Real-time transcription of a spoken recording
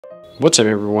What's up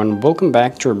everyone, welcome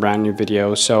back to a brand new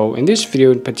video. So in this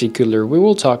video in particular, we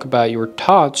will talk about your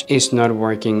touch is not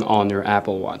working on your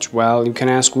Apple Watch. Well, you can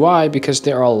ask why, because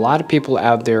there are a lot of people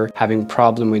out there having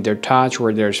problem with their touch,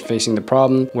 where they're facing the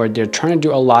problem where they're trying to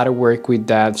do a lot of work with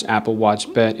that Apple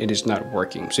Watch, but it is not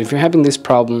working. So if you're having this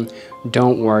problem,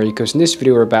 don't worry, because in this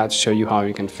video we're about to show you how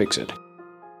you can fix it.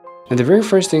 And the very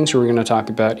first things we're going to talk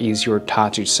about is your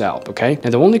touch itself, okay?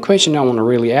 And the only question I want to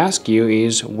really ask you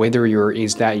is whether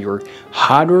is that your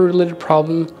hardware related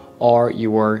problem or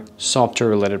your software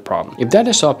related problem. If that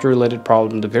is software related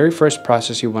problem, the very first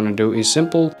process you want to do is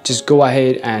simple. Just go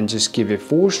ahead and just give a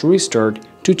forced restart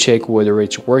to check whether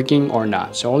it's working or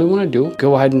not. So all you want to do,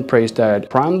 go ahead and press that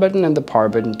prime button and the power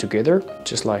button together,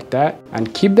 just like that,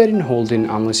 and keep that in holding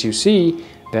unless you see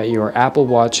that your Apple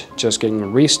Watch just getting a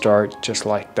restart, just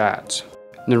like that.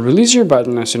 Now release your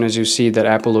button as soon as you see that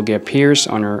Apple logo appears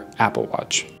on your Apple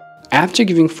Watch. After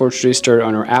giving forced restart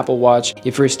on your Apple Watch,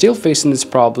 if you're still facing this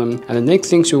problem, and the next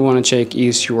things you want to check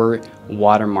is your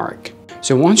watermark.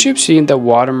 So once you've seen the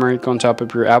watermark on top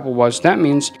of your Apple Watch, that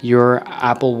means your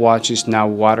Apple Watch is now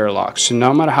waterlocked. So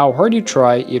no matter how hard you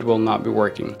try, it will not be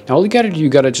working. Now all you gotta do, you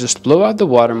gotta just blow out the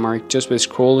watermark just by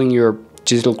scrolling your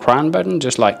digital crown button,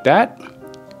 just like that,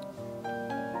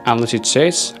 unless it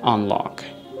says unlock.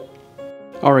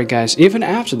 Alright guys, even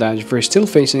after that, if you're still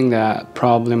facing that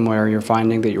problem where you're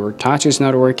finding that your touch is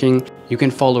not working, you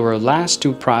can follow our last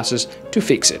two processes to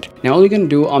fix it. Now all you're gonna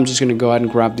do, I'm just gonna go ahead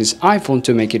and grab this iPhone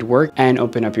to make it work and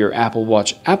open up your Apple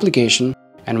Watch application.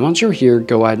 And once you're here,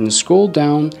 go ahead and scroll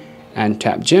down and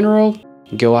tap General.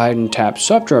 Go ahead and tap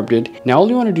software update. Now all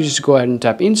you want to do is just go ahead and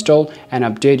tap install and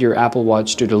update your Apple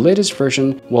Watch to the latest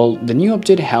version. Well, the new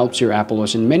update helps your Apple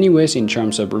Watch in many ways in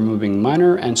terms of removing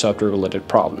minor and software related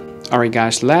problems. Alright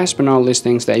guys, last but not least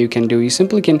things that you can do, you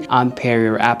simply can unpair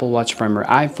your Apple Watch from your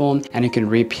iPhone and you can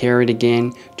repair it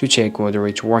again to check whether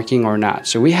it's working or not.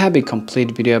 So we have a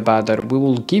complete video about that. We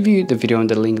will give you the video and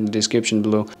the link in the description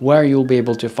below, where you'll be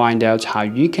able to find out how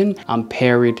you can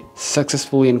unpair it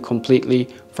successfully and completely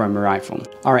from your iPhone.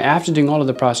 Alright, after doing all of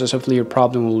the process, hopefully your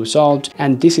problem will be solved,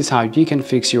 and this is how you can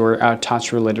fix your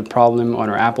touch related problem on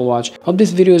your Apple Watch. Hope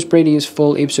this video is pretty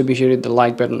useful. If so, be sure to hit the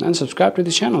like button and subscribe to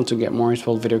the channel to get more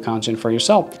useful video content for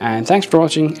yourself. And thanks for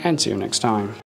watching, and see you next time.